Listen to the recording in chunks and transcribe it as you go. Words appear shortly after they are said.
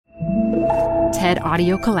TED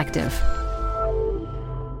Audio Collective.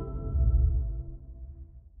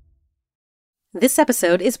 This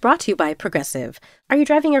episode is brought to you by Progressive. Are you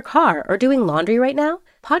driving your car or doing laundry right now?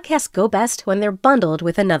 Podcasts go best when they're bundled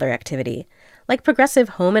with another activity. Like Progressive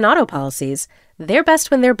home and auto policies, they're best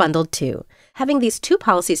when they're bundled too. Having these two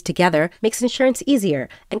policies together makes insurance easier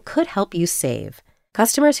and could help you save.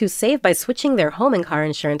 Customers who save by switching their home and car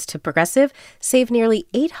insurance to Progressive save nearly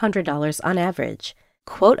 $800 on average.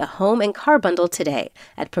 Quote a home and car bundle today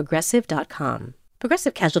at Progressive.com.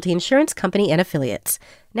 Progressive Casualty Insurance Company and Affiliates.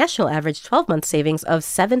 National average 12-month savings of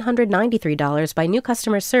 $793 by new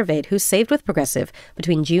customers surveyed who saved with Progressive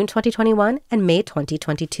between June 2021 and May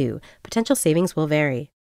 2022. Potential savings will vary.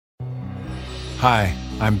 Hi,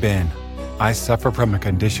 I'm Ben. I suffer from a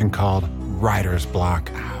condition called writer's block.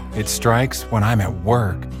 It strikes when I'm at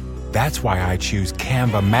work. That's why I choose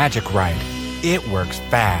Canva Magic Write. It works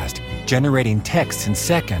fast, generating texts in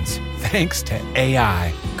seconds, thanks to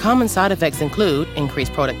AI. Common side effects include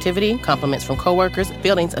increased productivity, compliments from coworkers,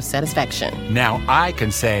 feelings of satisfaction. Now I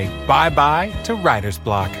can say bye-bye to writer's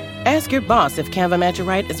block. Ask your boss if Canva Magic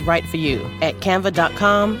Write is right for you at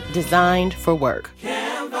canva.com, designed for work.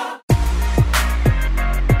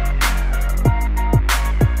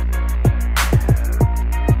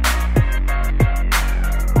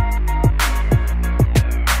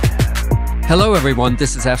 Hello, everyone.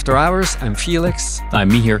 This is After Hours. I'm Felix. I'm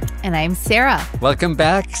Mihir. And I'm Sarah. Welcome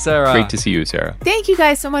back, Sarah. Great to see you, Sarah. Thank you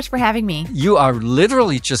guys so much for having me. You are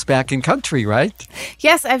literally just back in country, right?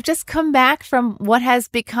 Yes, I've just come back from what has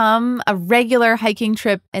become a regular hiking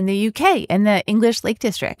trip in the UK, in the English Lake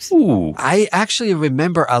District. Ooh. I actually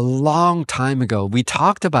remember a long time ago, we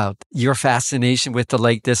talked about your fascination with the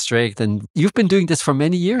Lake District, and you've been doing this for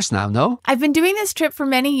many years now, no? I've been doing this trip for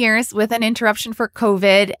many years with an interruption for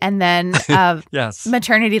COVID and then yes.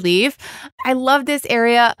 maternity leave. I love this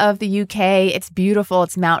area of the UK. It's beautiful,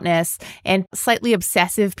 it's mountainous, and slightly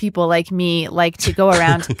obsessive people like me like to go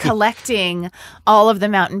around collecting all of the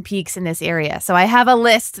mountain peaks in this area. So I have a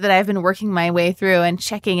list that I've been working my way through and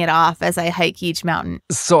checking it off as I hike each mountain.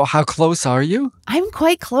 So how close are you? I'm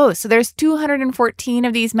quite close. So there's 214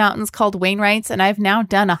 of these mountains called Wainwrights, and I've now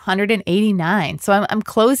done 189. So I'm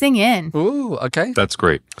closing in. Ooh, okay. That's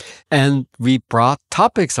great. And we brought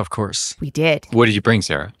topics, of course. We did. What did you bring,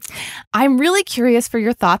 Sarah? I'm really curious for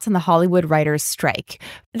your thoughts on the Hollywood writers' strike.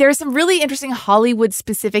 There are some really interesting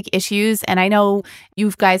Hollywood-specific issues, and I know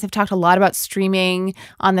you guys have talked a lot about streaming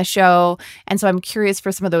on the show, and so I'm curious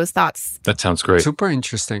for some of those thoughts. That sounds great. Super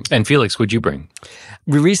interesting. And Felix, what'd you bring?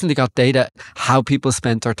 We recently got data how people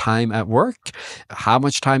spend their time at work, how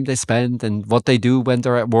much time they spend, and what they do when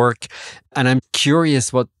they're at work. And I'm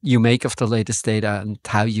curious what you make of the latest data and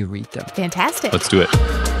how you read them. Fantastic. Let's do it.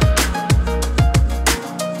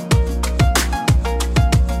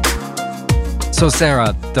 So,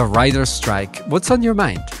 Sarah, the writer's strike, what's on your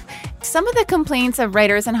mind? Some of the complaints of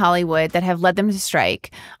writers in Hollywood that have led them to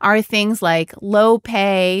strike are things like low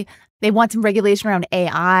pay. They want some regulation around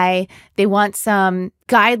AI. They want some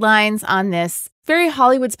guidelines on this very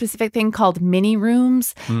Hollywood-specific thing called mini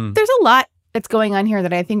rooms. There's a lot that's going on here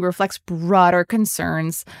that I think reflects broader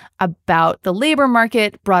concerns about the labor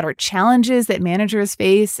market, broader challenges that managers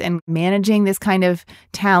face in managing this kind of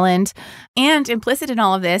talent. And implicit in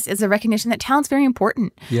all of this is a recognition that talent's very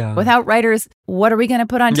important. Yeah. Without writers, what are we going to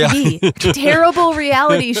put on TV? Terrible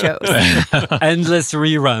reality shows. Endless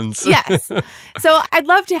reruns. Yes. So I'd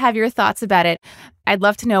love to have your thoughts about it. I'd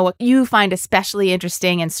love to know what you find especially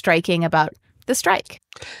interesting and striking about the strike.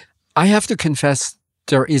 I have to confess,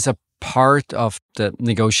 there is a part of the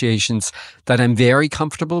negotiations that I'm very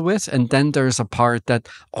comfortable with, and then there's a part that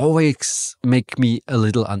always make me a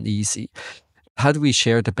little uneasy. How do we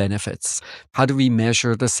share the benefits? How do we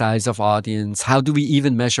measure the size of audience? How do we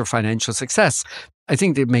even measure financial success? I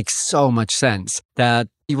think it makes so much sense that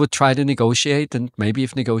you would try to negotiate, and maybe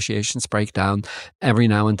if negotiations break down, every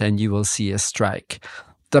now and then you will see a strike.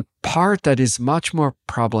 The part that is much more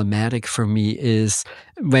problematic for me is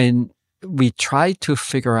when we try to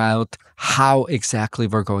figure out how exactly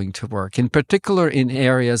we're going to work, in particular in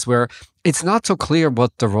areas where it's not so clear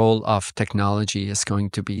what the role of technology is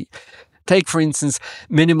going to be. Take, for instance,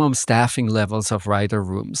 minimum staffing levels of writer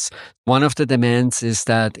rooms. One of the demands is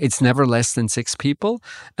that it's never less than 6 people.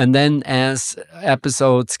 And then as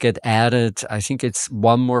episodes get added, I think it's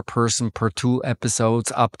 1 more person per 2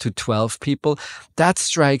 episodes, up to 12 people. That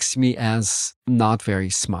strikes me as not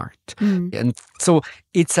very smart. And so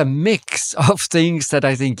it's a mix of things that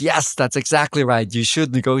I think, yes, that's exactly right. You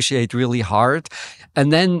should negotiate really hard.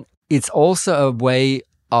 And then it's also a way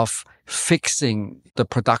of fixing the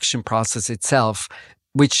production process itself,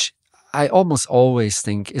 which I almost always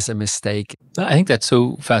think is a mistake. I think that's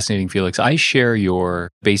so fascinating, Felix. I share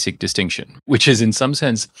your basic distinction, which is in some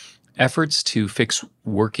sense efforts to fix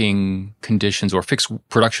working conditions or fix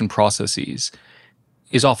production processes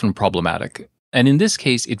is often problematic. And in this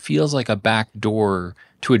case, it feels like a back door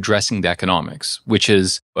to addressing the economics, which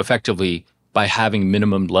is effectively by having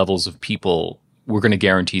minimum levels of people, we're going to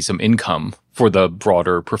guarantee some income for the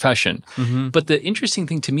broader profession. Mm-hmm. But the interesting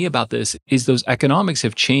thing to me about this is those economics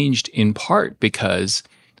have changed in part because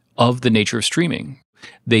of the nature of streaming.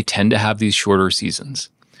 They tend to have these shorter seasons.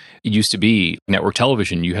 It used to be network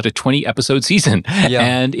television, you had a 20-episode season.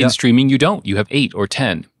 And in streaming, you don't. You have 8 or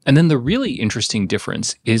 10. And then the really interesting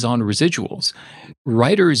difference is on residuals.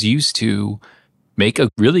 Writers used to make a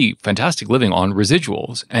really fantastic living on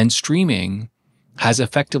residuals, and streaming has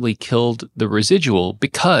effectively killed the residual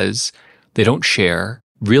because they don't share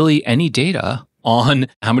really any data on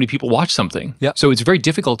how many people watch something. Yep. So it's very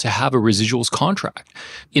difficult to have a residuals contract.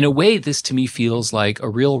 In a way, this to me feels like a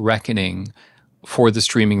real reckoning for the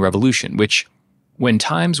streaming revolution, which when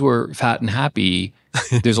times were fat and happy,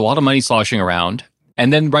 there's a lot of money sloshing around.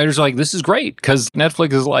 And then writers are like, this is great because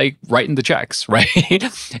Netflix is like writing the checks, right?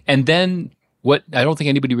 And then what I don't think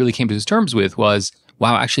anybody really came to terms with was,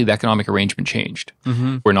 wow, actually the economic arrangement changed.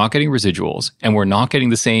 Mm-hmm. We're not getting residuals and we're not getting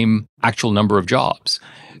the same actual number of jobs.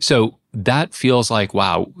 So that feels like,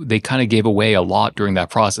 wow, they kind of gave away a lot during that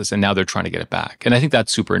process and now they're trying to get it back. And I think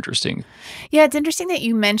that's super interesting. Yeah, it's interesting that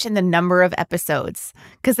you mentioned the number of episodes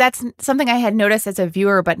because that's something I had noticed as a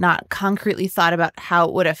viewer but not concretely thought about how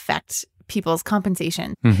it would affect people's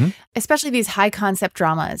compensation, especially these high concept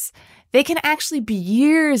dramas. They can actually be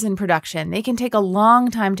years in production. They can take a long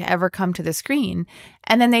time to ever come to the screen.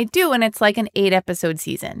 And then they do, and it's like an 8-episode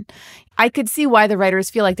season. I could see why the writers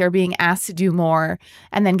feel like they're being asked to do more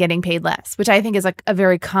and then getting paid less, which I think is like a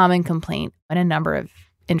very common complaint in a number of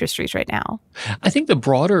industries right now. I think the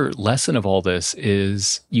broader lesson of all this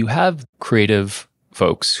is you have creative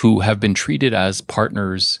folks who have been treated as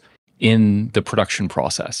partners in the production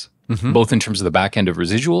process. Both in terms of the back end of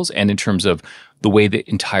residuals and in terms of the way the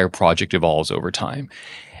entire project evolves over time.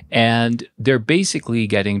 And they're basically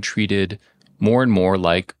getting treated more and more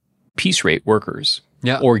like piece rate workers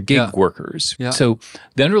or gig workers. So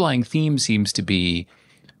the underlying theme seems to be,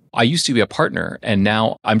 I used to be a partner and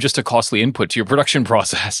now I'm just a costly input to your production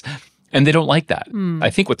process. And they don't like that. I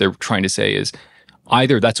think what they're trying to say is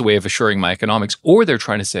either that's a way of assuring my economics, or they're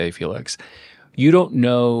trying to say, Felix, you don't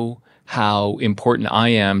know how important I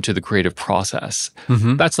am to the creative process.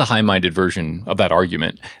 That's the high-minded version of that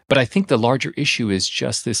argument. But I think the larger issue is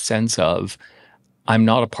just this sense of, I'm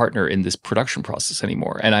not a partner in this production process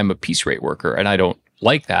anymore, and I'm a piece rate worker, and I don't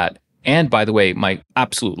like that. And by the way, my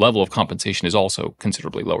absolute level of compensation is also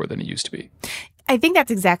considerably lower than it used to be. I think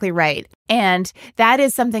that's exactly right. And that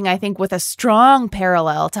is something I think with a strong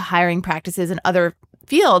parallel to hiring practices in other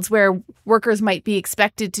fields where workers might be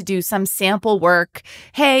expected to do some sample work.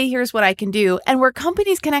 Hey, here's what I can do. And where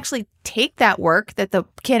companies can actually take that work that the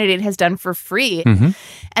candidate has done for free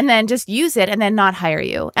and then just use it and then not hire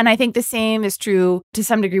you. And I think the same is true to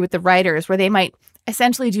some degree with the writers, where they might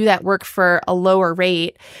essentially do that work for a lower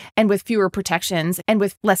rate and with fewer protections and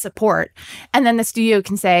with less support. And then the studio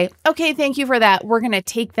can say, okay, thank you for that. We're going to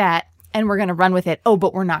take that and we're going to run with it. Oh,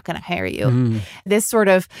 but we're not going to hire you. This sort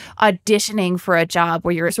of auditioning for a job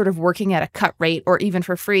where you're sort of working at a cut rate or even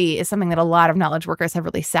for free is something that a lot of knowledge workers have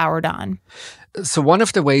really soured on. So one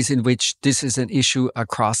of the ways in which this is an issue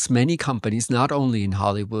across many companies, not only in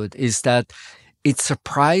Hollywood, is that it's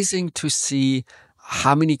surprising to see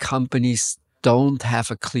how many companies don't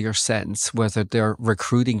have a clear sense whether their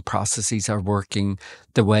recruiting processes are working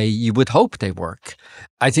the way you would hope they work.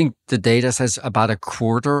 I think the data says about a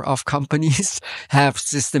quarter of companies have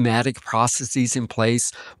systematic processes in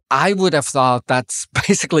place. I would have thought that's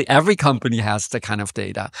basically every company has the kind of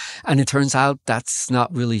data. And it turns out that's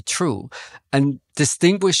not really true. And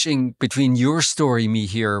distinguishing between your story,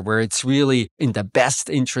 Mihir, where it's really in the best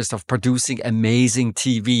interest of producing amazing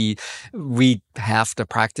TV, we have the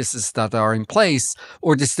practices that are in place,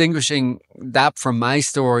 or distinguishing that from my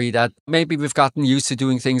story that maybe we've gotten used to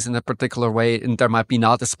doing things in a particular way and there might be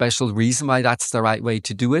not a special reason why that's the right way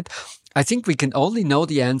to do it. I think we can only know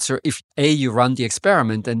the answer if A, you run the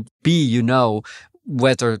experiment, and B, you know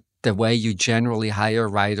whether the way you generally hire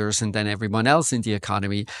writers and then everyone else in the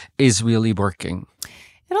economy is really working.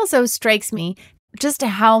 It also strikes me just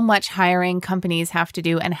how much hiring companies have to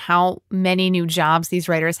do and how many new jobs these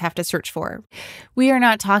writers have to search for. We are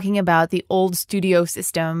not talking about the old studio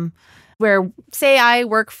system where, say, I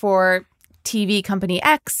work for TV company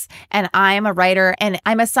X, and I'm a writer, and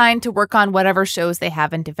I'm assigned to work on whatever shows they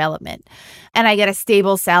have in development. And I get a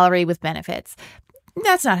stable salary with benefits.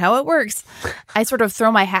 That's not how it works. I sort of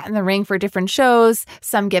throw my hat in the ring for different shows.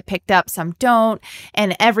 Some get picked up, some don't.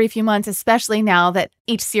 And every few months, especially now that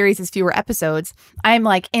each series has fewer episodes, I'm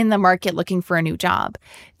like in the market looking for a new job.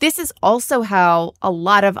 This is also how a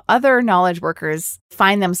lot of other knowledge workers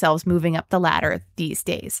find themselves moving up the ladder these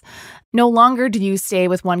days. No longer do you stay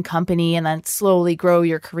with one company and then slowly grow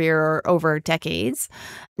your career over decades.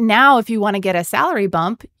 Now, if you want to get a salary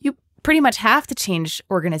bump, you pretty much have to change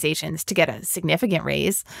organizations to get a significant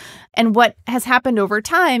raise. And what has happened over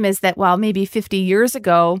time is that while maybe 50 years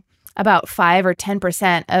ago, about 5 or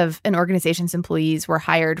 10% of an organization's employees were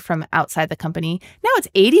hired from outside the company, now it's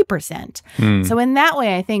 80%. So in that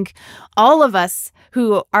way, I think all of us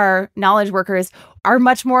who are knowledge workers are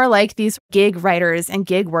much more like these gig writers and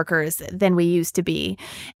gig workers than we used to be.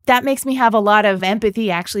 That makes me have a lot of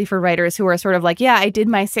empathy, actually, for writers who are sort of like, yeah, I did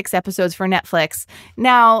my 6 episodes for Netflix.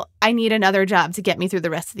 Now I need another job to get me through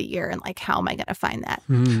the rest of the year. And like, how am I going to find that?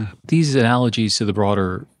 These analogies to the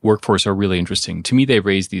broader workforce are really interesting. To me, they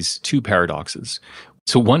raise these 2 paradoxes.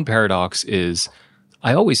 So one paradox is,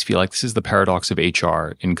 I always feel like this is the paradox of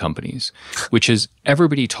HR in companies, which is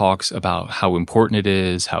everybody talks about how important it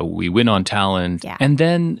is, how we win on talent, and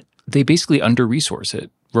then they basically under-resource it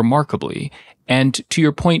remarkably. And to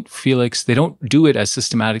your point, Felix, they don't do it as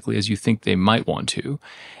systematically as you think they might want to.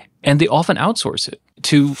 And they often outsource it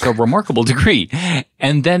to a remarkable degree.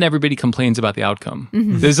 And then everybody complains about the outcome.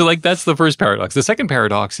 So like, that's the first paradox. The second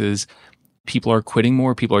paradox is people are quitting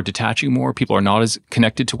more, people are detaching more, people are not as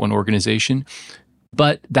connected to one organization.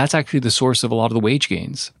 But that's actually the source of a lot of the wage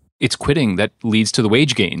gains. It's quitting that leads to the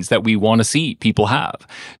wage gains that we want to see people have.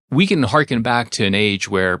 We can harken back to an age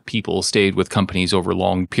where people stayed with companies over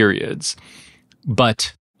long periods,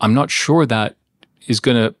 but I'm not sure that is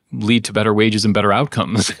going to lead to better wages and better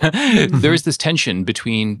outcomes. There's this tension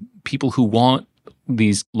between people who want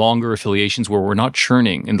these longer affiliations where we're not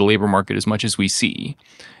churning in the labor market as much as we see,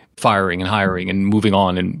 firing and hiring and moving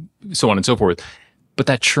on and so on and so forth. But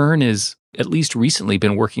that churn is, at least recently,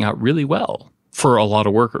 been working out really well for a lot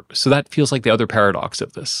of workers. So that feels like the other paradox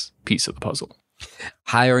of this piece of the puzzle.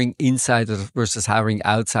 Hiring insiders versus hiring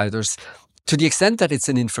outsiders. To the extent that it's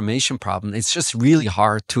an information problem, it's just really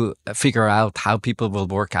hard to figure out how people will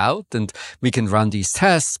work out. And we can run these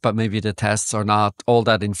tests, but maybe the tests are not all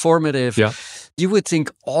that informative. Yeah. You would think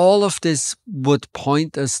all of this would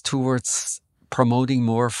point us towards promoting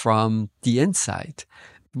more from the inside,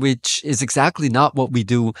 which is exactly not what we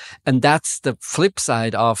do. And that's the flip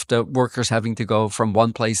side of the workers having to go from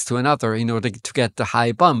one place to another in order to get the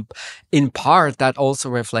high bump. In part, that also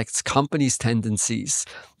reflects companies' tendencies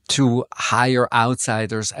to hire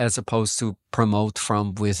outsiders as opposed to promote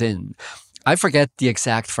from within. I forget the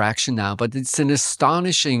exact fraction now, but it's an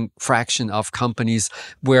astonishing fraction of companies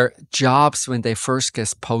where jobs, when they first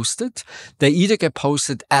get posted, they either get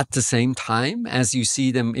posted at the same time as you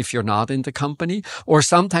see them if you're not in the company, or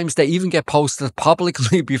sometimes they even get posted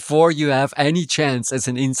publicly before you have any chance as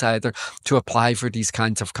an insider to apply for these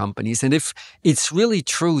kinds of companies. And if it's really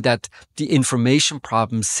true that the information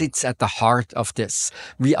problem sits at the heart of this,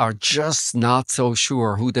 we are just not so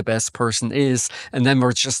sure who the best person is, and then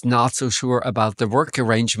we're just not so sure about the work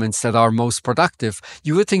arrangements that are most productive,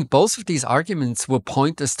 you would think both of these arguments will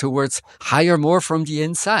point us towards hire more from the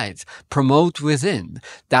inside, promote within.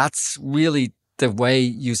 That's really the way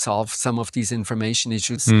you solve some of these information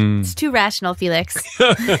issues. It's too rational, Felix.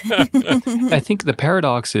 I think the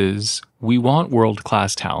paradox is we want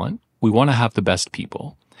world-class talent. We want to have the best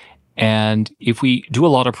people. And if we do a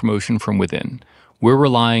lot of promotion from within, we're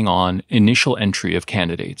relying on initial entry of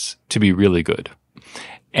candidates to be really good.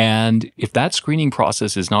 And if that screening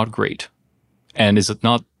process is not great and is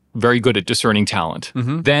not very good at discerning talent,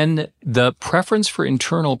 then the preference for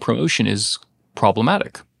internal promotion is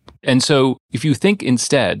problematic. And so if you think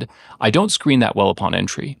instead, I don't screen that well upon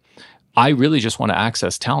entry, I really just want to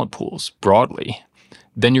access talent pools broadly,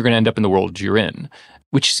 then you're going to end up in the world you're in,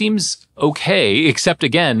 which seems okay, except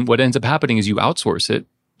again, what ends up happening is you outsource it.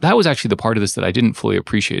 That was actually the part of this that I didn't fully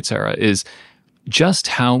appreciate, Sarah, is just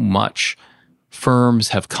how much firms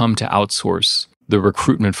have come to outsource the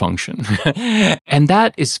recruitment function. And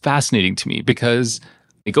that is fascinating to me because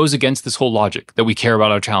it goes against this whole logic that we care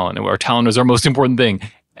about our talent and our talent is our most important thing.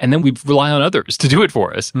 And then we rely on others to do it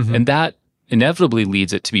for us. And that inevitably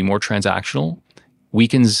leads it to be more transactional,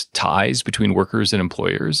 weakens ties between workers and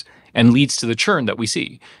employers, and leads to the churn that we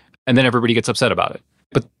see. And then everybody gets upset about it.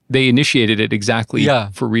 But they initiated it exactly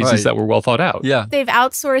for reasons that were well thought out. Yeah. They've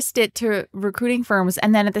outsourced it to recruiting firms.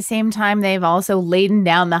 And then at the same time, they've also laden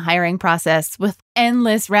down the hiring process with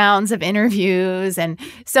endless rounds of interviews and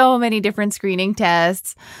so many different screening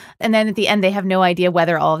tests. And then at the end, they have no idea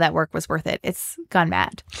whether all of that work was worth it. It's gone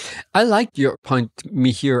mad. I like your point,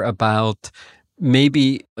 Mihir, about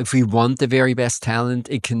maybe if we want the very best talent,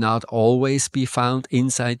 it cannot always be found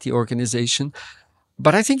inside the organization.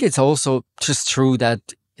 But I think it's also just true that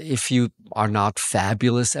if you are not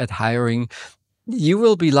fabulous at hiring, you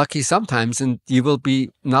will be lucky sometimes and you will be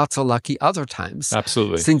not so lucky other times.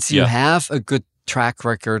 Absolutely. Since you have a good track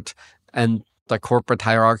record and the corporate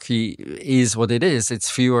hierarchy is what it is, it's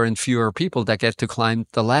fewer and fewer people that get to climb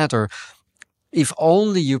the ladder. If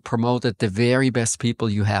only you promoted the very best people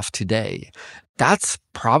you have today, that's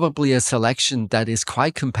probably a selection that is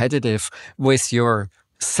quite competitive with your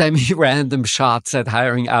semi-random shots at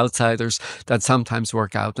hiring outsiders that sometimes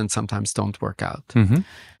work out and sometimes don't work out. Mm-hmm.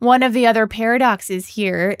 One of the other paradoxes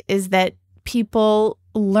here is that people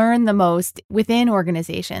learn the most within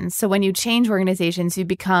organizations. So when you change organizations, you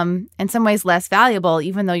become in some ways less valuable,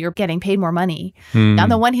 even though you're getting paid more money. On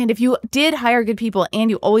the one hand, if you did hire good people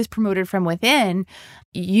and you always promoted from within,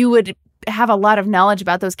 you would have a lot of knowledge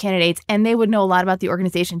about those candidates and they would know a lot about the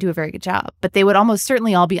organization, do a very good job. But they would almost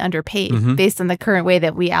certainly all be underpaid based on the current way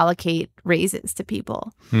that we allocate raises to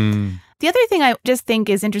people. The other thing I just think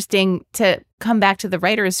is interesting to come back to the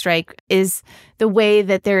writers' strike is the way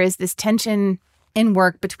that there is this tension in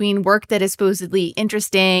work between work that is supposedly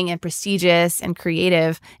interesting and prestigious and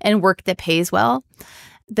creative and work that pays well.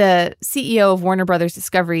 The CEO of Warner Brothers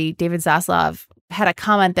Discovery, David Zaslav, had a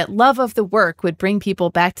comment that love of the work would bring people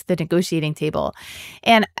back to the negotiating table.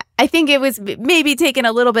 And I think it was maybe taken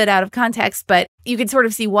a little bit out of context, but you could sort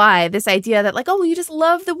of see why. This idea that like, oh, well, you just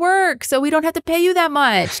love the work, so we don't have to pay you that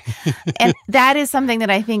much. And that is something that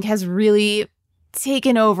I think has really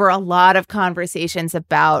taken over a lot of conversations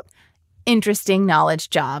about interesting knowledge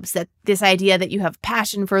jobs, that this idea that you have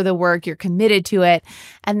passion for the work, you're committed to it,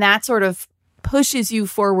 and that sort of pushes you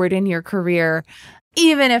forward in your career,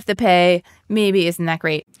 even if the pay maybe isn't that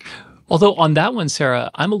great. Although on that one,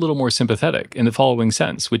 Sarah, I'm a little more sympathetic in the following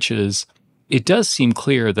sense, which is it does seem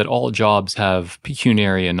clear that all jobs have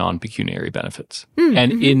pecuniary and non-pecuniary benefits.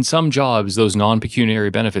 And in some jobs, those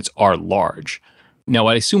non-pecuniary benefits are large. Now,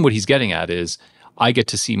 I assume what he's getting at is I get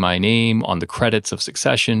to see my name on the credits of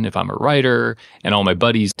Succession if I'm a writer, and all my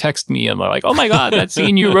buddies text me and they're like, oh my God, that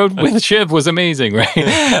scene you wrote with Shiv was amazing,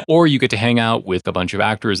 right? Or you get to hang out with a bunch of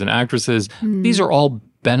actors and actresses. These are all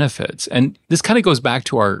benefits. And this kind of goes back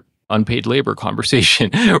to our unpaid labor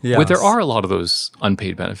conversation, where there are a lot of those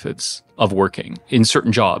unpaid benefits of working in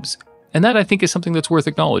certain jobs. And that, I think, is something that's worth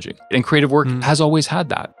acknowledging. And creative work has always had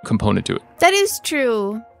that component to it. That is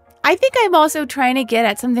true. I think I'm also trying to get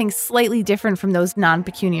at something slightly different from those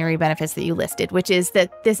non-pecuniary benefits that you listed, which is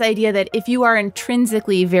that this idea that if you are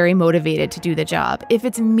intrinsically very motivated to do the job, if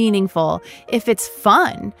it's meaningful, if it's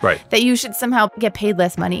fun, that you should somehow get paid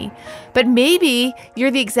less money. But maybe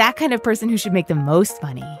you're the exact kind of person who should make the most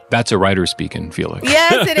money. That's a writer speaking, Felix.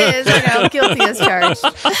 Yes, it is. I know, guilty as charged.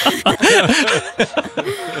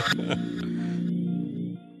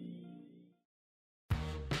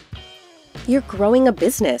 You're growing a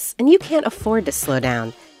business, and you can't afford to slow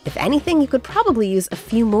down. If anything, you could probably use a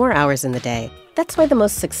few more hours in the day. That's why the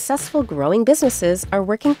most successful growing businesses are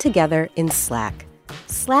working together in Slack.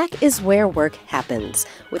 Slack is where work happens,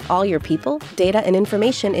 with all your people, data, and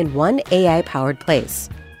information in one AI-powered place.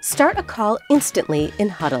 Start a call instantly in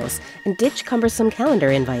huddles and ditch cumbersome calendar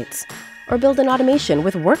invites. Or build an automation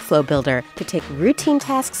with Workflow Builder to take routine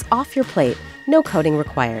tasks off your plate, no coding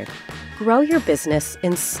required. Grow your business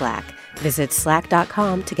in Slack. Visit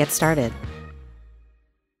slack.com to get started.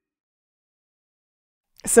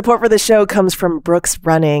 Support for the show comes from Brooks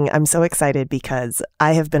Running. I'm so excited because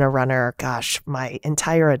I have been a runner, my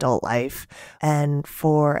entire adult life. And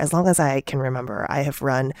for as long as I can remember, I have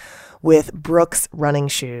run with Brooks running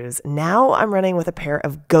shoes. Now I'm running with a pair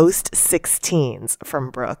of Ghost 16s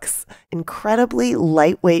from Brooks. Incredibly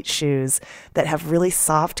lightweight shoes that have really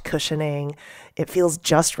soft cushioning. It feels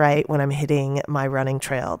just right when I'm hitting my running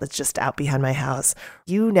trail that's just out behind my house.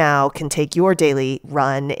 You now can take your daily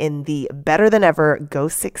run in the better than ever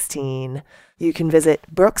Ghost 16. You can visit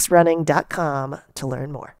brooksrunning.com to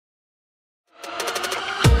learn more.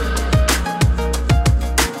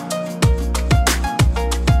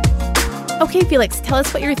 Okay, Felix, tell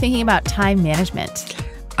us what you're thinking about time management.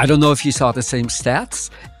 I don't know if you saw the same stats.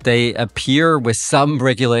 They appear with some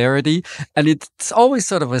regularity, and it's always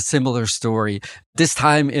sort of a similar story. This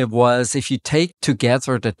time it was, if you take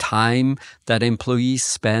together the time that employees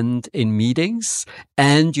spend in meetings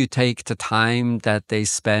and you take the time that they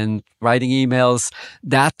spend writing emails,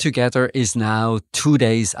 that together is now 2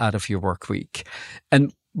 days out of your work week.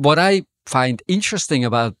 And what I find interesting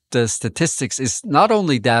about the statistics is not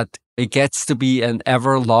only that it gets to be an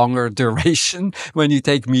ever longer duration when you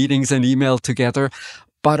take meetings and email together,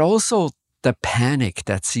 but also the panic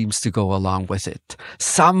that seems to go along with it.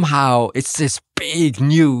 Somehow it's this big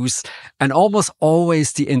news, and almost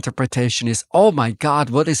always the interpretation is, oh my God,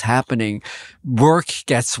 what is happening? Work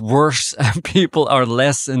gets worse and people are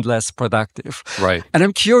less and less productive. Right. And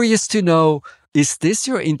I'm curious to know, is this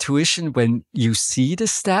your intuition when you see the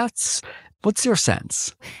stats? What's your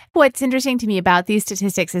sense? What's interesting to me about these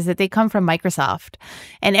statistics is that they come from Microsoft.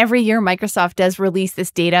 And every year, Microsoft does release this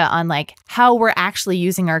data on like how we're actually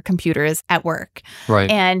using our computers at work. Right.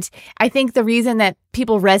 And I think the reason that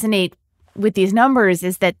people resonate with these numbers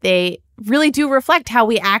is that they really do reflect how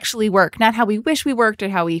we actually work, not how we wish we worked or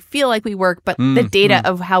how we feel like we work, but the data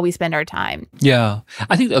of how we spend our time. Yeah.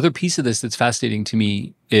 I think the other piece of this that's fascinating to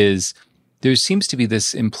me is there seems to be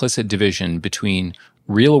this implicit division between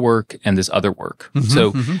real work and this other work.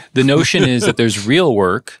 So the notion is that there's real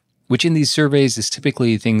work, which in these surveys is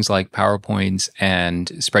typically things like PowerPoints and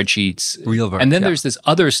spreadsheets. Real work. And then there's this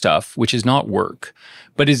other stuff, which is not work,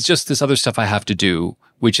 but it's just this other stuff I have to do,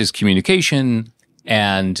 which is communication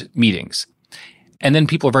and meetings. And then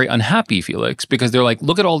people are very unhappy, Felix, because they're like,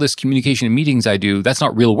 look at all this communication and meetings I do. That's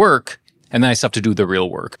not real work. And then I still have to do the real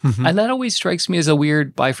work. And that always strikes me as a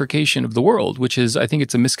weird bifurcation of the world, which is, I think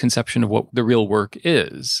it's a misconception of what the real work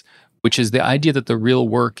is, which is the idea that the real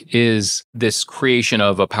work is this creation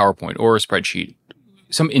of a PowerPoint or a spreadsheet,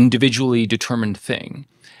 some individually determined thing,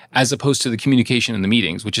 as opposed to the communication and the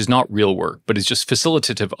meetings, which is not real work, but is just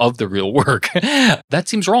facilitative of the real work. That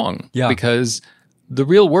seems wrong, because the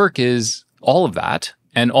real work is all of that,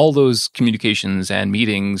 and all those communications and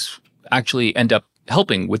meetings actually end up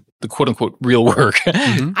helping with the quote unquote real work.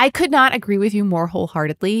 I could not agree with you more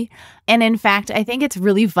wholeheartedly. And in fact, I think it's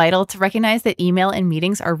really vital to recognize that email and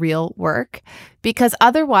meetings are real work, because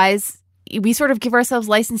otherwise we sort of give ourselves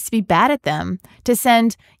license to be bad at them, to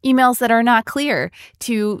send emails that are not clear,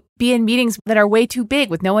 to be in meetings that are way too big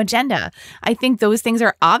with no agenda. I think those things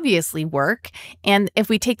are obviously work. And if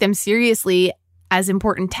we take them seriously as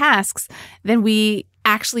important tasks, then we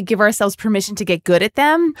actually give ourselves permission to get good at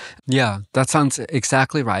them. Yeah, that sounds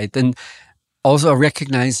exactly right. And also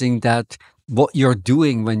recognizing that what you're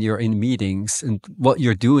doing when you're in meetings and what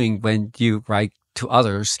you're doing when you write to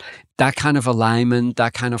others, that kind of alignment,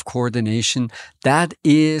 that kind of coordination, that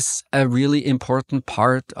is a really important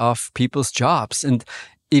part of people's jobs. And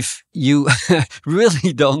if you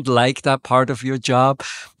really don't like that part of your job,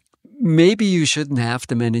 maybe you shouldn't have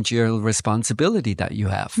the managerial responsibility that you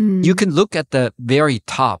have. You can look at the very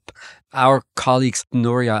top. Our colleagues,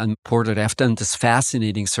 Nuria and Porter, have done this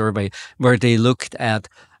fascinating survey where they looked at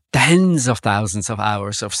tens of thousands of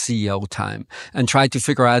hours of CEO time and tried to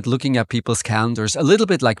figure out, looking at people's calendars, a little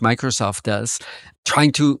bit like Microsoft does,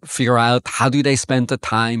 trying to figure out how do they spend the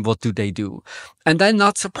time, what do they do. And then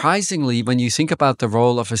not surprisingly, when you think about the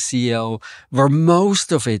role of a CEO, where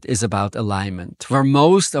most of it is about alignment, where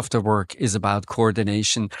most of the work is about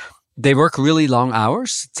coordination, they work really long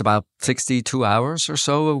hours. It's about 62 hours or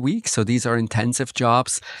so a week. So these are intensive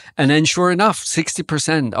jobs. And then sure enough,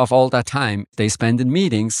 60% of all that time they spend in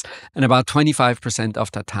meetings, and about 25% of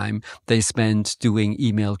that time they spend doing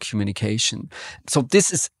email communication. So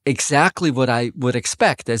this is exactly what I would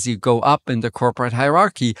expect as you go up in the corporate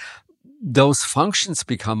hierarchy. Those functions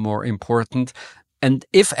become more important. And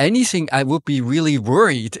if anything, I would be really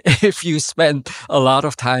worried if you spend a lot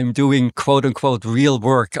of time doing quote unquote real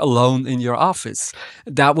work alone in your office.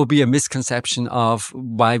 That would be a misconception of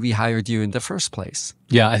why we hired you in the first place.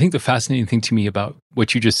 Yeah, I think the fascinating thing to me about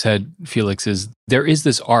what you just said, Felix, is there is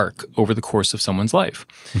this arc over the course of someone's life.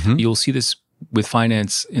 You'll see this with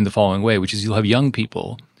finance in the following way, which is you'll have young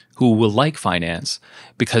people who will like finance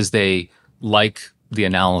because they like the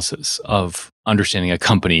analysis of understanding a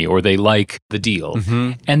company, or they like the deal.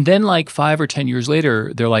 And then like 5 or 10 years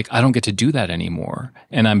later, they're like, I don't get to do that anymore.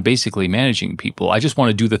 And I'm basically managing people. I just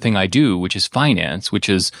want to do the thing I do, which is finance, which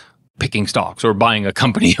is picking stocks or buying a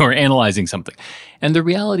company or analyzing something. And the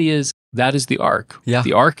reality is that is the arc. Yeah.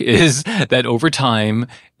 The arc is that over time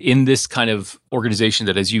in this kind of organization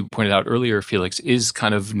that, as you pointed out earlier, Felix, is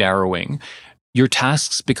kind of narrowing, your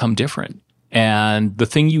tasks become different. And the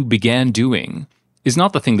thing you began doing is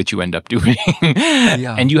not the thing that you end up doing.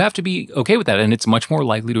 Yeah. And you have to be okay with that. And it's much more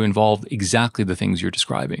likely to involve exactly the things you're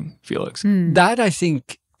describing, Felix. That, I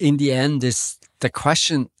think, in the end, is the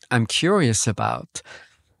question I'm curious about.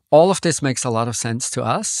 All of this makes a lot of sense to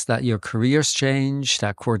us, that your careers change,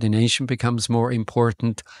 that coordination becomes more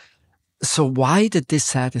important. So why the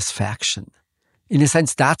dissatisfaction? In a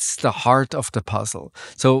sense, that's the heart of the puzzle.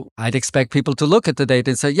 So I'd expect people to look at the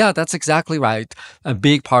data and say, yeah, that's exactly right. A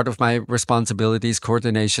big part of my responsibility is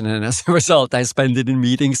coordination. And as a result, I spend it in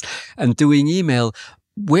meetings and doing email.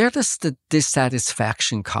 Where does the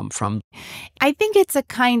dissatisfaction come from? I think it's a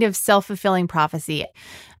kind of self-fulfilling prophecy.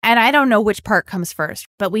 And I don't know which part comes first,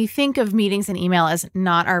 but we think of meetings and email as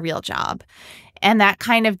not our real job. And that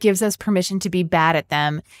kind of gives us permission to be bad at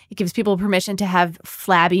them. It gives people permission to have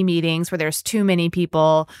flabby meetings where there's too many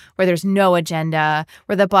people, where there's no agenda,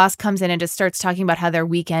 where the boss comes in and just starts talking about how their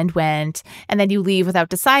weekend went, and then you leave without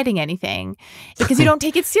deciding anything because you don't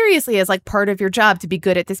take it seriously as like part of your job to be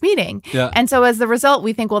good at this meeting. Yeah. And so as the result,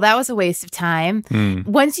 we think, well, that was a waste of time.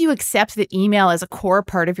 Once you accept that email is a core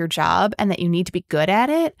part of your job and that you need to be good at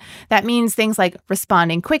it, that means things like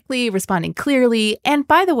responding quickly, responding clearly, and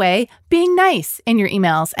by the way, being nice in your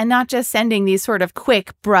emails and not just sending these sort of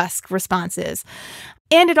quick, brusque responses.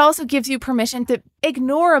 And it also gives you permission to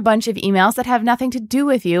ignore a bunch of emails that have nothing to do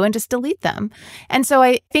with you and just delete them. And so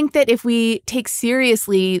I think that if we take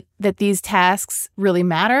seriously that these tasks really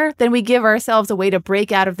matter, then we give ourselves a way to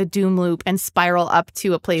break out of the doom loop and spiral up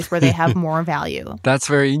to a place where they have more value. That's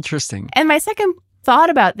very interesting. And my second thought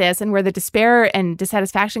about this and where the despair and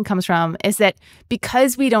dissatisfaction comes from is that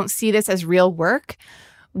because we don't see this as real work,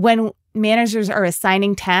 when managers are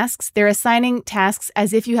assigning tasks, they're assigning tasks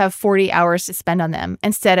as if you have 40 hours to spend on them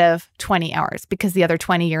instead of 20 hours because the other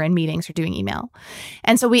 20 you're in meetings or doing email.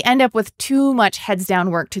 And so we end up with too much heads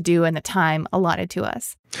down work to do in the time allotted to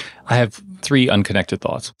us. I have 3 unconnected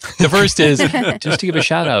thoughts. The first is just to give a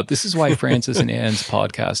shout out. This is why Francis and Anne's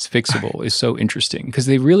podcast, Fixable, is so interesting because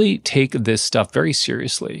they really take this stuff very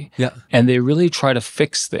seriously. Yeah. And they really try to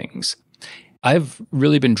fix things. I've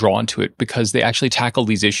really been drawn to it because they actually tackle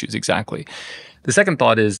these issues exactly. The second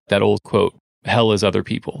thought is that old quote, hell is other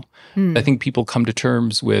people. I think people come to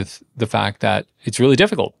terms with the fact that it's really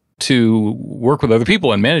difficult to work with other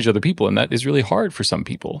people and manage other people, and that is really hard for some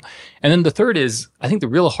people. And then the third is, I think the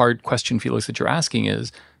real hard question, Felix, that you're asking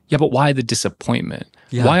is, yeah, but why the disappointment?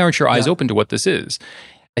 Yeah. Why aren't your eyes open to what this is?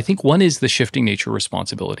 I think one is the shifting nature of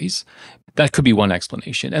responsibilities. That could be one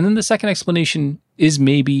explanation. And then the second explanation is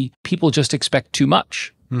maybe people just expect too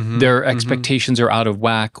much. Their expectations are out of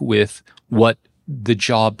whack with what the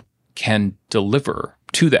job can deliver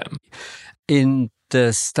to them. In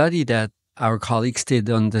the study that our colleagues did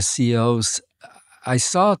on the CEOs, I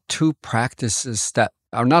saw 2 practices that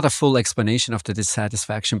are not a full explanation of the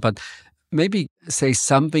dissatisfaction, but maybe say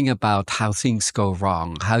something about how things go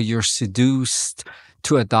wrong, how you're seduced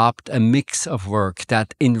to adopt a mix of work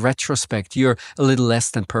that in retrospect, you're a little less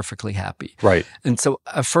than perfectly happy. Right. And so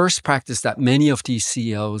a first practice that many of these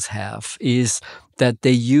CEOs have is that they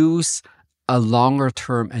use a longer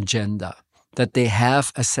term agenda, that they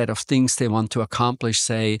have a set of things they want to accomplish,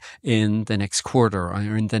 say, in the next quarter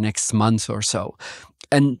or in the next month or so.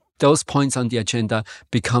 And those points on the agenda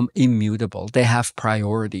become immutable. They have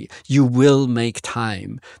priority. You will make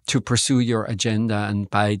time to pursue your agenda. And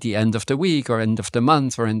by the end of the week or end of the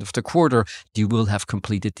month or end of the quarter, you will have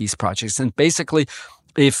completed these projects. And basically,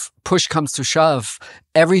 if push comes to shove,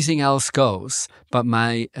 everything else goes, but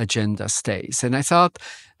my agenda stays. And I thought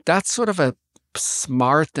that's sort of a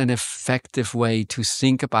smart and effective way to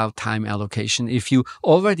think about time allocation. If you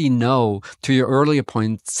already know, to your earlier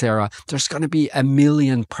point, Sarah, there's going to be a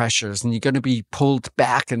million pressures and you're going to be pulled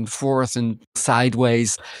back and forth and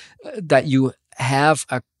sideways, that you have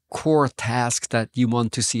a core task that you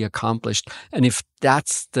want to see accomplished. And if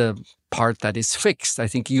that's the part that is fixed, I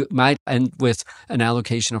think you might end with an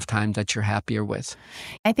allocation of time that you're happier with.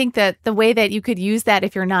 I think that the way that you could use that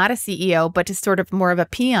if you're not a CEO, but just sort of more of a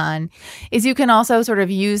peon, is you can also sort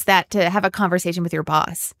of use that to have a conversation with your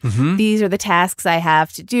boss. These are the tasks I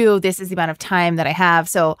have to do. This is the amount of time that I have.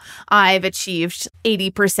 So I've achieved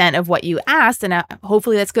 80% of what you asked, and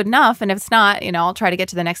hopefully that's good enough. And if it's not, I'll try to get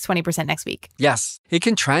to the next 20% next week. Yes, it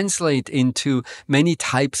can translate into many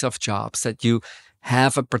types of jobs that you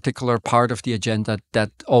have a particular part of the agenda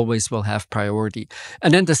that always will have priority.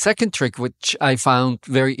 And then the second trick, which I found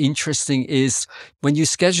very interesting, is when you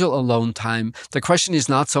schedule alone time, the question is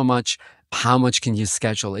not so much how much can you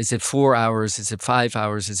schedule? Is it 4 hours? Is it 5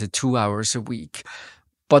 hours? Is it 2 hours a week?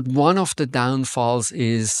 But one of the downfalls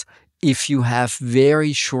is if you have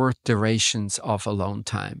very short durations of alone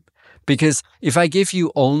time. Because if I give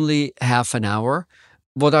you only half an hour,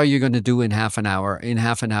 what are you going to do in half an hour? In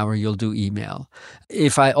half an hour, you'll do email.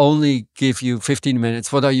 If I only give you 15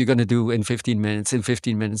 minutes, what are you going to do in 15 minutes? In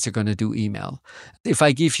 15 minutes, you're going to do email. If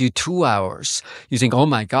I give you 2 hours, you think, oh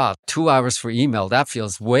my God, 2 hours for email, that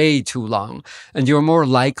feels way too long. And you're more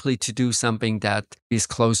likely to do something that is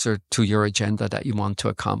closer to your agenda that you want to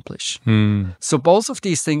accomplish. So both of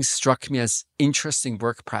these things struck me as interesting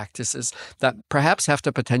work practices that perhaps have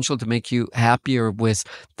the potential to make you happier with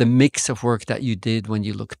the mix of work that you did when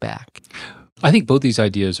you look back. I think both these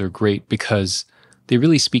ideas are great because they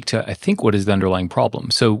really speak to, I think, what is the underlying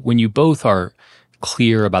problem. So when you both are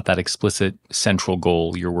clear about that explicit central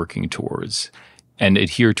goal you're working towards and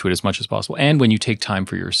adhere to it as much as possible, and when you take time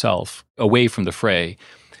for yourself away from the fray,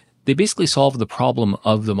 they basically solve the problem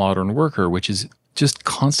of the modern worker, which is just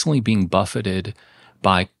constantly being buffeted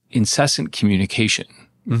by incessant communication.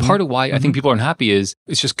 Part of why I think people are unhappy is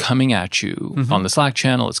it's just coming at you on the Slack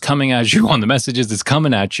channel. It's coming at you on the messages. It's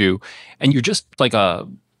coming at you. And you're just like a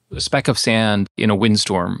speck of sand in a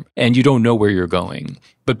windstorm and you don't know where you're going.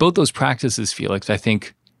 But both those practices, Felix, I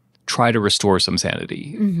think, try to restore some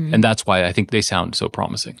sanity. And that's why I think they sound so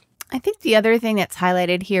promising. I think the other thing that's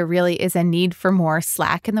highlighted here really is a need for more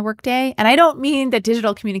slack in the workday. And I don't mean the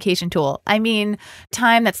digital communication tool. I mean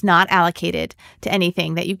time that's not allocated to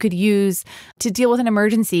anything that you could use to deal with an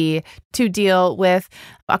emergency, to deal with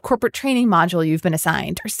a corporate training module you've been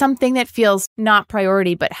assigned, or something that feels not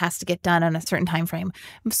priority but has to get done on a certain time frame.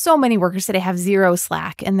 So many workers today have zero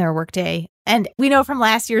slack in their workday. And we know from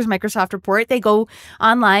last year's Microsoft report, they go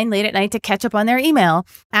online late at night to catch up on their email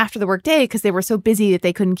after the workday because they were so busy that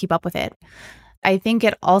they couldn't keep up with it. I think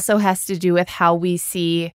it also has to do with how we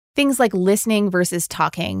see things like listening versus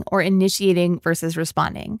talking or initiating versus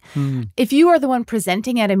responding. If you are the one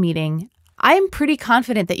presenting at a meeting, I'm pretty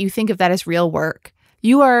confident that you think of that as real work.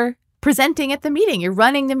 You are presenting at the meeting. You're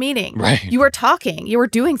running the meeting. Right. You are talking. You are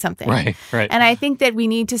doing something. Right. And I think that we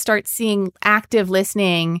need to start seeing active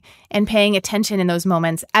listening and paying attention in those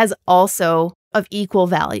moments as also of equal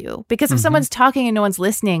value. Because if someone's talking and no one's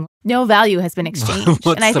listening, no value has been exchanged.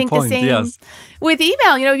 What's and I think the point? the same Yes. with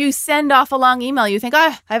email. You know, you send off a long email. You think,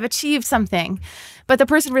 oh, I've achieved something. But the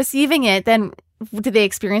person receiving it, then do they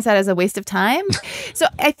experience that as a waste of time? So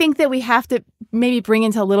I think that we have to maybe bring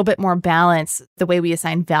into a little bit more balance the way we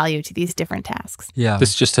assign value to these different tasks. Yeah.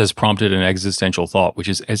 This just has prompted an existential thought, which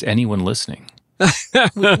is, is anyone listening?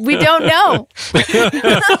 We don't know. We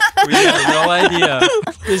have no idea.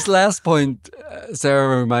 This last point,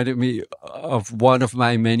 Sarah, reminded me of one of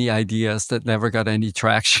my many ideas that never got any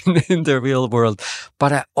traction in the real world.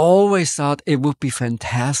 But I always thought it would be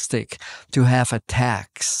fantastic to have a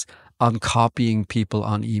tax on copying people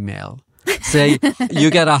on email. Say you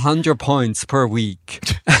get 100 points per week.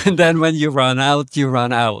 And then when you run out, you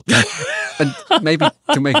run out. And maybe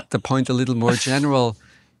to make the point a little more general,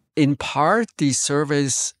 in part, these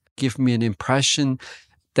surveys give me an impression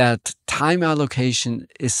that time allocation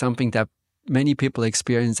is something that many people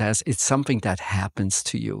experience as it's something that happens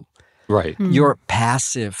to you. Right. You're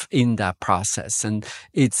passive in that process, and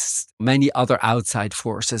it's many other outside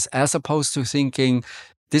forces, as opposed to thinking,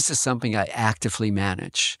 this is something I actively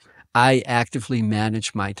manage. I actively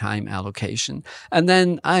manage my time allocation. And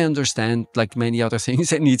then I understand, like many other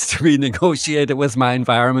things, it needs to be negotiated with my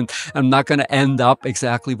environment. I'm not going to end up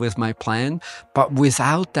exactly with my plan. But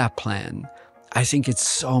without that plan, I think it's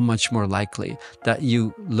so much more likely that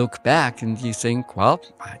you look back and you think, well,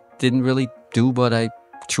 I didn't really do what I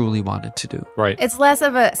truly wanted to do. Right. It's less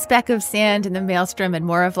of a speck of sand in the maelstrom and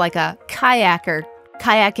more of like a kayaker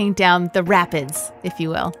kayaking down the rapids, if you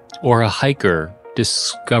will. Or a hiker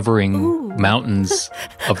discovering mountains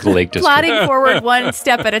of the Lake District. Plodding forward one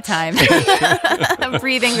step at a time.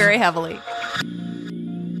 Breathing very heavily.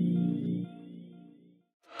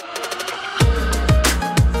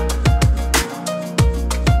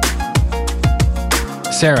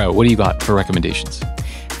 Sarah, what do you got for recommendations?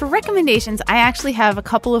 For recommendations, I actually have a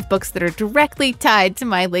couple of books that are directly tied to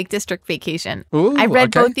my Lake District vacation. Ooh, I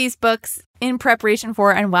read okay. both these books in preparation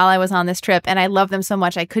for and while I was on this trip, and I love them so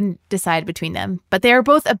much I couldn't decide between them. But they are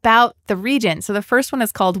both about the region. So the first one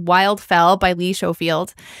is called Wild Fell by Lee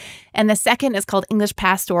Schofield, and the second is called English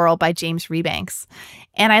Pastoral by James Rebanks.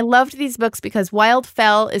 And I loved these books because Wild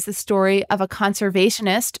Fell is the story of a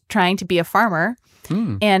conservationist trying to be a farmer.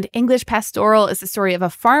 And English Pastoral is the story of a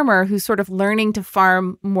farmer who's sort of learning to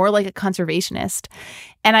farm more like a conservationist.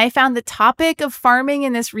 And I found the topic of farming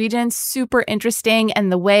in this region super interesting, and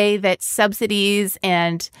the way that subsidies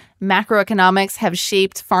and macroeconomics have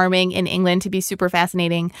shaped farming in England to be super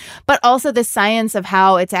fascinating, but also the science of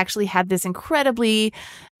how it's actually had this incredibly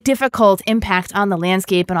difficult impact on the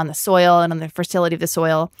landscape and on the soil and on the fertility of the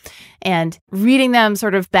soil. And reading them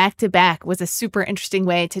sort of back to back was a super interesting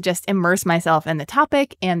way to just immerse myself in the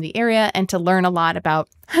topic and the area and to learn a lot about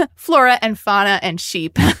flora and fauna and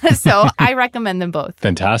sheep. So I recommend them both.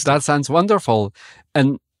 Fantastic. That sounds wonderful.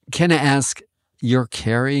 And can I ask, you're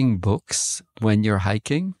carrying books when you're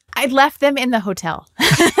hiking? I left them in the hotel.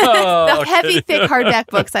 The heavy, thick hardback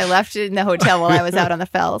books, I left it in the hotel while I was out on the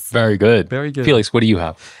fells. Very good. Very good. Felix, what do you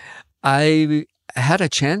have? I had a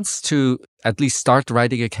chance to at least start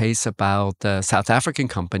writing a case about the South African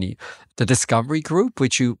company, the Discovery Group,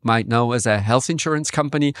 which you might know as a health insurance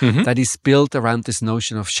company that is built around this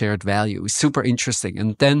notion of shared value. It's super interesting.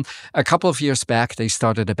 And then a couple of years back, they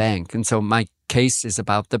started a bank. And so my case is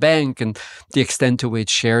about the bank and the extent to which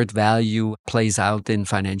shared value plays out in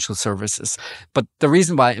financial services. But the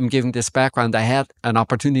reason why I'm giving this background, I had an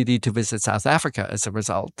opportunity to visit South Africa as a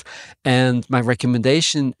result. And my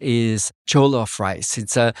recommendation is jollof rice.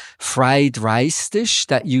 It's a fried rice dish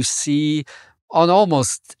that you see on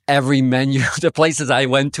almost every menu. The places I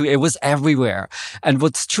went to, it was everywhere. And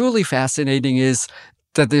what's truly fascinating is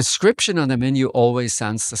the description on the menu always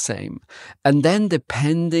sounds the same. And then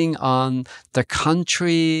depending on the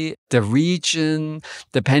country, the region,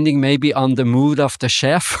 depending maybe on the mood of the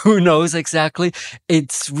chef, who knows exactly,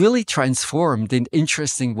 it's really transformed in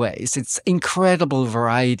interesting ways. It's incredible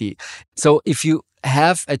variety. So if you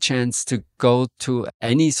have a chance to go to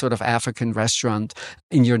any sort of African restaurant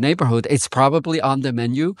in your neighborhood, it's probably on the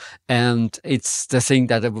menu, and it's the thing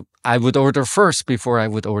that I would order first before I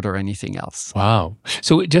would order anything else. Wow.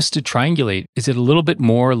 So just to triangulate, is it a little bit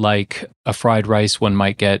more like a fried rice one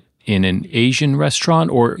might get in an Asian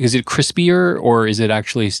restaurant, or is it crispier, or is it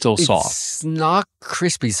actually still soft? It's not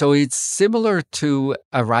crispy. So it's similar to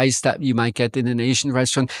a rice that you might get in an Asian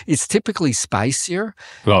restaurant. It's typically spicier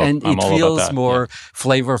and it feels more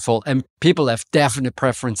flavorful. And people have definite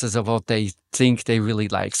preferences of what they think they really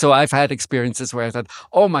like. So I've had experiences where I thought,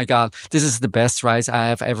 oh my God, this is the best rice I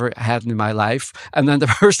have ever had in my life. And then the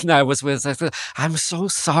person I was with, I said, I'm so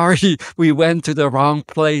sorry, we went to the wrong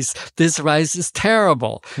place. This rice is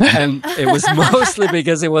terrible. And it was mostly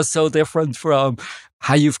because it was so different from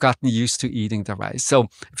how you've gotten used to eating the rice. So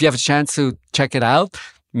if you have a chance to check it out,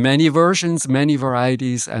 many versions, many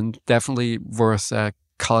varieties, and definitely worth a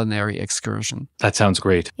culinary excursion. That sounds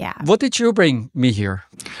great. Yeah. What did you bring me here?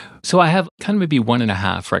 So I have kind of maybe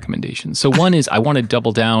 1.5 recommendations. So one is I want to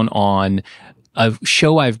double down on a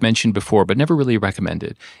show I've mentioned before, but never really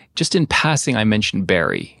recommended. Just in passing, I mentioned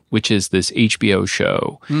Barry, which is this HBO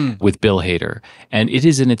show with Bill Hader. And it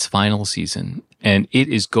is in its final season, and it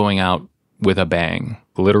is going out with a bang,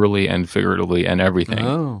 literally and figuratively and everything.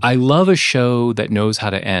 Oh. I love a show that knows how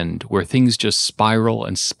to end, where things just spiral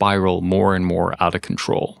and spiral more and more out of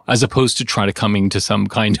control, as opposed to trying to coming to some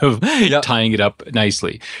kind of tying it up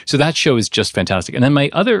nicely. So that show is just fantastic. And then my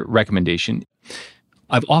other recommendation,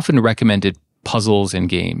 I've often recommended puzzles and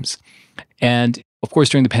games. And of course,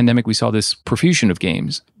 during the pandemic, we saw this profusion of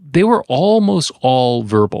games. They were almost all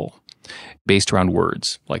verbal, based around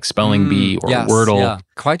words, like spelling bee or Wordle. Yeah,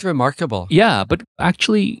 quite remarkable. Yeah, but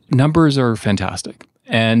actually, numbers are fantastic.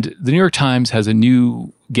 And the New York Times has a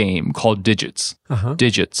new game called Digits.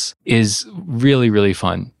 Digits is really, really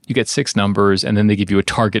fun. You get 6 numbers, and then they give you a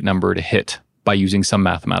target number to hit by using some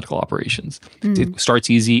mathematical operations. It starts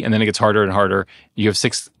easy, and then it gets harder and harder. You have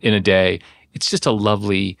 6 in a day. It's just a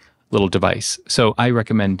lovely little device. So I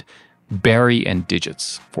recommend Barry and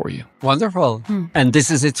Digits for you. Wonderful. And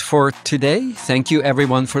this is it for today. Thank you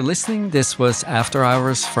everyone for listening. This was After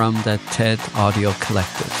Hours from the TED Audio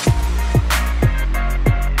Collective.